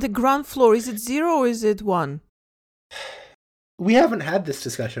 the ground floor, is it 0 or is it 1? We haven't had this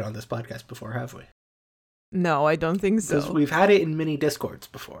discussion on this podcast before, have we? No, I don't think so. Because we've had it in mini Discords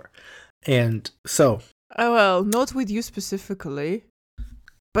before. And so... Oh, well, not with you specifically.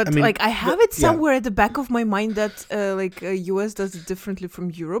 But, I have it somewhere at the back of my mind that, US does it differently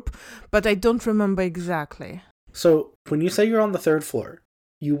from Europe, but I don't remember exactly. So, when you say you're on the third floor,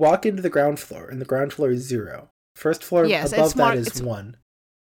 you walk into the ground floor, and the ground floor is 0. First floor above that is 1.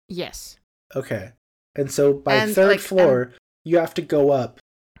 Yes. Okay. And so, by third floor, you have to go up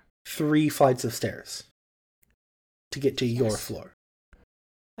 3 flights of stairs to get to your floor.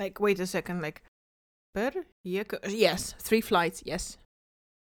 Like, wait a second, like... Yes, 3 flights, yes.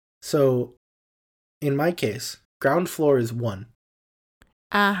 So, in my case, ground floor is 1.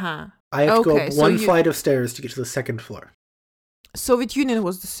 Uh-huh. I have to go up one flight of stairs to get to the second floor. Soviet Union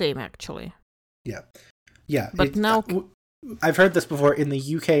was the same, actually. Yeah. Yeah. But now... I've heard this before in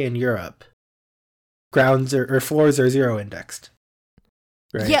the UK and Europe. Grounds or floors are 0 indexed.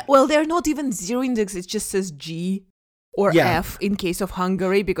 Right? Yeah, well, they're not even 0 indexed, it just says G. Or F in case of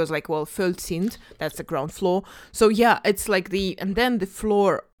Hungary, because Földsint, that's the ground floor. So yeah, it's like and then the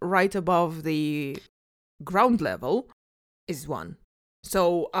floor right above the ground level is 1.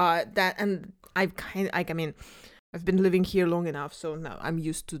 So that, and I've I've been living here long enough, so now I'm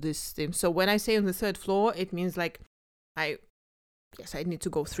used to this thing. So when I say on the third floor, it means I need to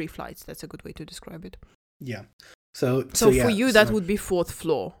go 3 flights. That's a good way to describe it. Yeah. So for you, that would be 4th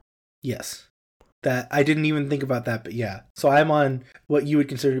floor. Yes. That I didn't even think about that, but yeah. So I'm on what you would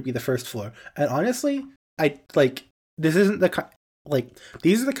consider to be the first floor. And honestly, this isn't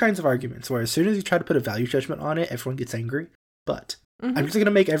these are the kinds of arguments where as soon as you try to put a value judgment on it, everyone gets angry. But I'm just going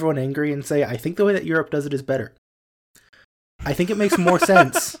to make everyone angry and say, I think the way that Europe does it is better. I think it makes more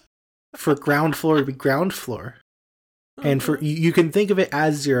sense for ground floor to be ground floor. And for you can think of it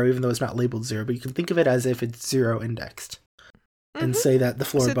as 0, even though it's not labeled 0, but you can think of it as if it's 0 indexed. And say that the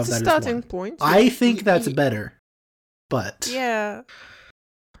floor above that is 1. Starting point. I think that's better, but... Yeah.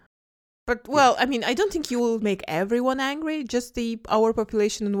 But, well, I don't think you will make everyone angry, just our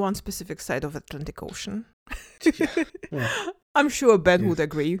population on one specific side of the Atlantic Ocean. Yeah. I'm sure Ben would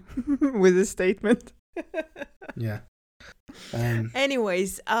agree with this statement. Yeah.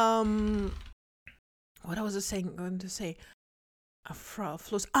 Anyways, what I was going to say...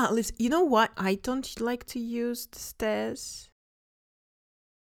 floors. Listen, you know what? I don't like to use the stairs.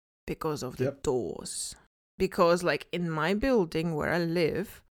 Because of the doors. Because, in my building where I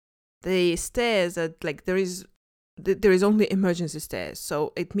live, the stairs are, there is only emergency stairs.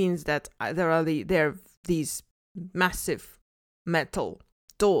 So it means that there are these massive metal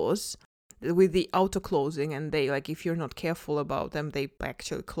doors with the auto closing, and they, if you're not careful about them, they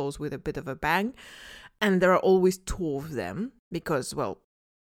actually close with a bit of a bang. And there are always 2 of them because,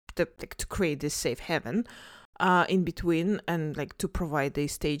 to create this safe haven. In between, and to provide the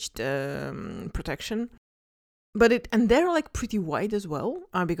staged protection, and they're pretty wide as well,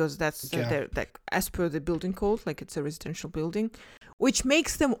 because that's they're as per the building code, it's a residential building, which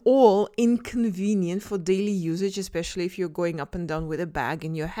makes them all inconvenient for daily usage, especially if you're going up and down with a bag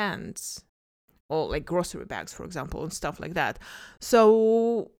in your hands, or grocery bags, for example, and stuff like that.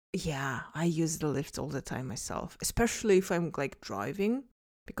 So yeah, I use the lift all the time myself, especially if I'm driving.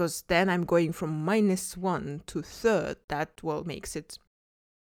 because then I'm going from -1 to third. That makes it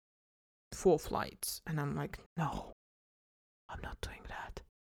 4 flights, and I'm like, no, I'm not doing that.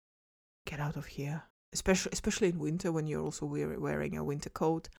 Get out of here. Especially in winter when you're also wearing a winter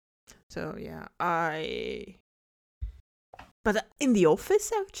coat. So yeah, But in the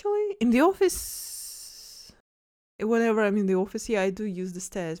office, actually, whenever I'm in the office, I do use the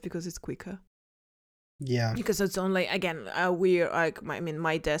stairs because it's quicker. Yeah. Because it's only, again,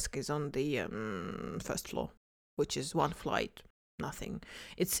 my desk is on the first floor, which is 1 flight, nothing.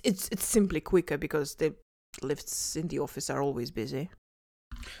 It's simply quicker because the lifts in the office are always busy.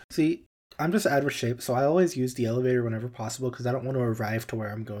 See, I'm just out of shape, so I always use the elevator whenever possible because I don't want to arrive to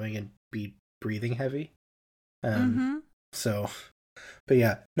where I'm going and be breathing heavy. So, but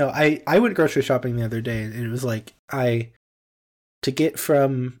yeah, no, I went grocery shopping the other day, and it was like to get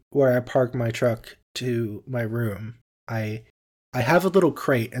from where I park my truck to my room, I have a little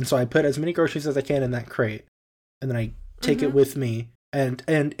crate, and so I put as many groceries as I can in that crate, and then I take it with me, and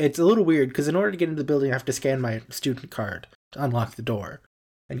it's a little weird because in order to get into the building, I have to scan my student card to unlock the door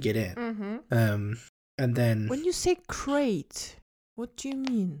and get in. And then when you say crate, what do you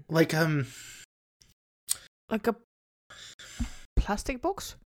mean? Like a plastic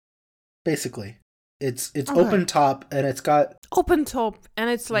box? Basically, it's open top, and it's got open top, and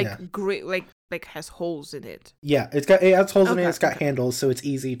it's like great, like has holes in it. Yeah, it has holes in it. It's got handles, so it's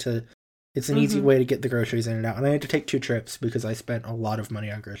easy to. It's an easy way to get the groceries in and out. And I had to take 2 trips because I spent a lot of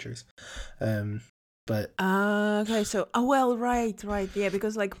money on groceries. But okay, so right, yeah,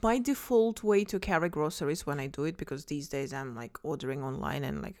 because like my default way to carry groceries when I do it, because these days I'm like ordering online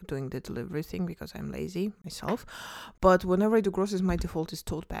and like doing the delivery thing because I'm lazy myself. But whenever I do groceries, my default is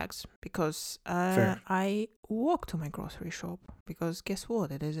tote bags because I walk to my grocery shop because guess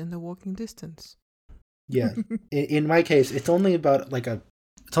what? It is in the walking distance. Yeah, in my case, it's only about like a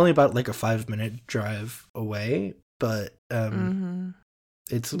 5-minute drive away, but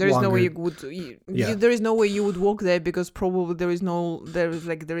it's there is longer. no way there is no way you would walk there because probably there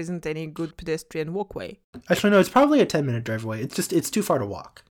isn't any good pedestrian walkway. Actually, no, it's probably a 10-minute drive away. It's too far to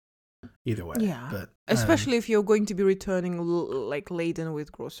walk. Either way, yeah. But especially if you're going to be returning like laden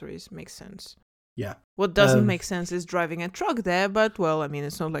with groceries, makes sense. Yeah. What doesn't make sense is driving a truck there, but well, I mean,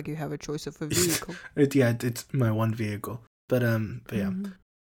 it's not like you have a choice of a vehicle. It's my one vehicle, but yeah.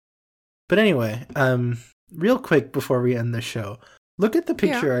 But anyway, real quick before we end the show. Look at the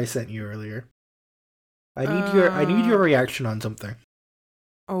picture I sent you earlier. I need your reaction on something.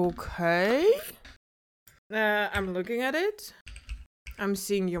 Okay. I'm looking at it. I'm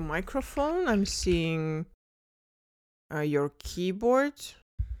seeing your microphone. I'm seeing your keyboard.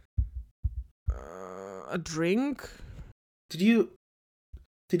 A drink. Have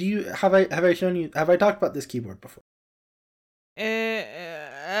I shown you? Have I talked about this keyboard before?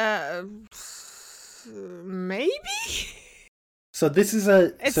 Maybe. So this is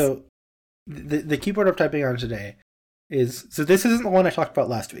the keyboard I'm typing on today this isn't the one I talked about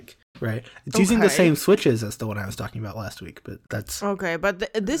last week, right? It's using the same switches as the one I was talking about last week, but that's okay. But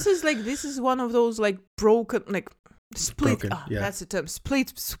this is one of those like broken like split. That's the term.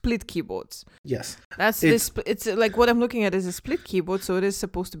 Split keyboards. Yes, it's like what I'm looking at is a split keyboard, so it is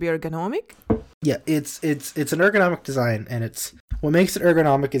supposed to be ergonomic. Yeah, it's an ergonomic design, and it's what makes it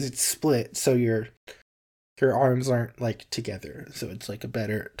ergonomic is it's split, so your arms aren't like together, so it's like a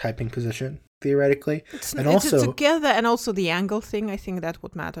better typing position theoretically. It's together, and also the angle thing. I think that's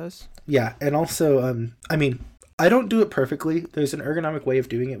what matters. Yeah, and also, I mean, I don't do it perfectly. There's an ergonomic way of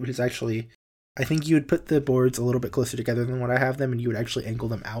doing it, which is actually, I think you would put the boards a little bit closer together than what I have them, and you would actually angle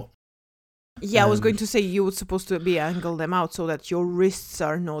them out. Yeah, I was going to say you were supposed to be angle them out so that your wrists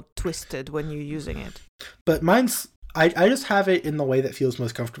are not twisted when you're using it. But mine's, I just have it in the way that feels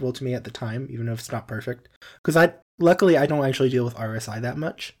most comfortable to me at the time, even if it's not perfect. Because luckily I don't actually deal with RSI that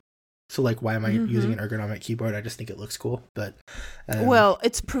much. So like, why am I using an ergonomic keyboard? I just think it looks cool. But well,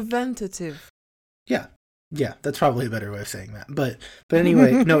 it's preventative. Yeah, that's probably a better way of saying that. But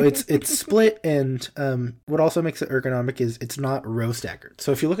anyway, no, it's split, and what also makes it ergonomic is it's not row staggered.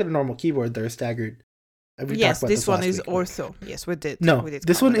 So if you look at a normal keyboard, they're staggered. Yes, this one is ortho. Yes, we did. No,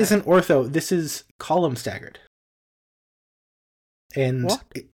 this one isn't ortho. This is column staggered. And what?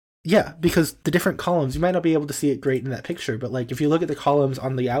 Yeah, because the different columns, you might not be able to see it great in that picture, but like if you look at the columns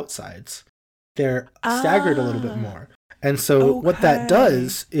on the outsides, they're staggered a little bit more. And so what that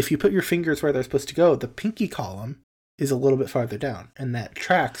does, if you put your fingers where they're supposed to go, the pinky column is a little bit farther down, and that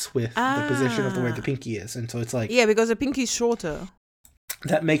tracks with the position of where the pinky is. And so it's like... Yeah, because the pinky is shorter.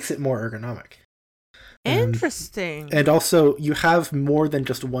 That makes it more ergonomic. Interesting. And also, you have more than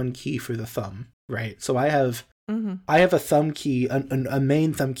just one key for the thumb, right? So I have Mm-hmm. I have a thumb key, a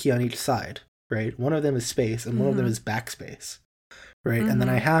main thumb key on each side, right? One of them is space, and one of them is backspace, right? And then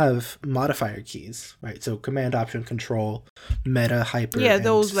I have modifier keys, right? So command, option, control, meta, hyper. Yeah, and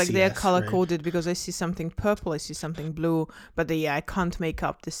those like they're CS, color right? coded because I see something purple, I see something blue, but I can't make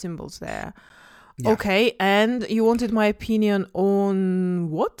up the symbols there. Yeah. Okay, and you wanted my opinion on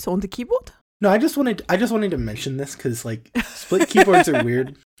what? On the keyboard? No, I just wanted to mention this because like split keyboards are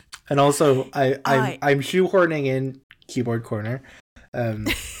weird, and also I'm shoehorning in keyboard corner.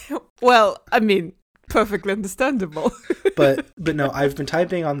 Well, I mean, perfectly understandable. but no, I've been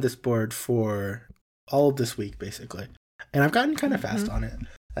typing on this board for all of this week basically, and I've gotten kind of fast on it.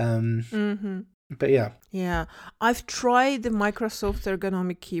 But yeah, I've tried the Microsoft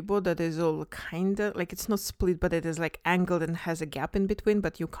ergonomic keyboard that is all kind of like, it's not split, but it is like angled and has a gap in between,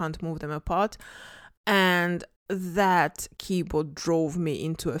 but you can't move them apart. And that keyboard drove me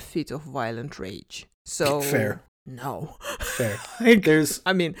into a fit of violent rage. So fair. No. Fair. Like,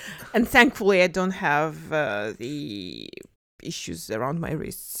 and thankfully I don't have the issues around my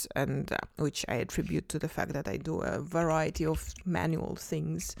wrists, and which I attribute to the fact that I do a variety of manual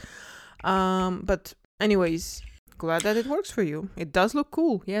things. But anyways, glad that it works for you. It does look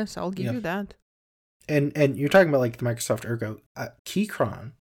cool. Yes, I'll give you that. And you're talking about like the Microsoft Ergo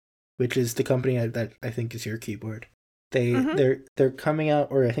Keychron, which is the company that I think is your keyboard. They're coming out,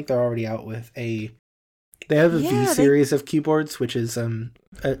 or I think they're already out with they have a V series of keyboards, which is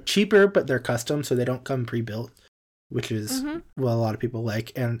cheaper, but they're custom, so they don't come pre-built, which is what a lot of people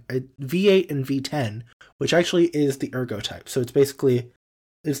like. And V8 and V10, which actually is the Ergo type. So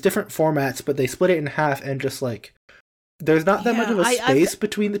it's different formats, but they split it in half, and just like there's not that much of a space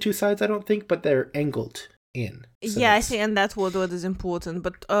between the two sides, I don't think, but they're angled in. So I see, and that's what is important.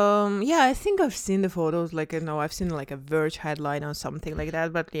 But I think I've seen the photos. Like, I've seen like a Verge headline or something like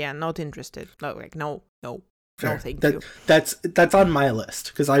that. But yeah, not interested. No, thank you. That's on my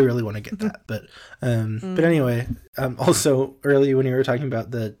list because I really want to get that. But but anyway, also earlier when you were talking about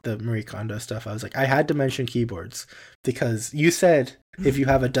the Marie Kondo stuff, I was like, I had to mention keyboards because you said if you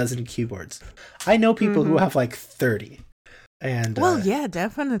have a dozen keyboards, I know people who have like 30. And yeah,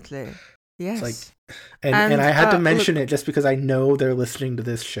 definitely. Yes. Like, and I had to mention it just because I know they're listening to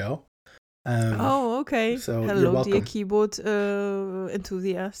this show. Okay. So hello, you're welcome. dear keyboard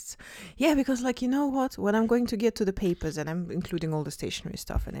enthusiasts. Yeah, because like, you know what? When I'm going to get to the papers and I'm including all the stationery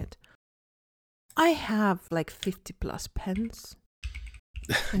stuff in it, I have like 50 plus pens.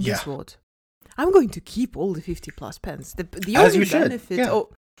 And guess what? I'm going to keep all the 50 plus pens. The As only you should. benefit Yeah.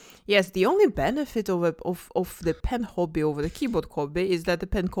 Yes, the only benefit of the pen hobby over the keyboard hobby is that the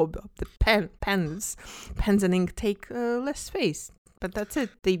pens and ink take less space. But that's it.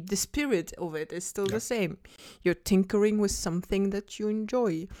 The spirit of it is still the same. You're tinkering with something that you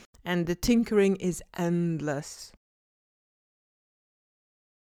enjoy, and the tinkering is endless.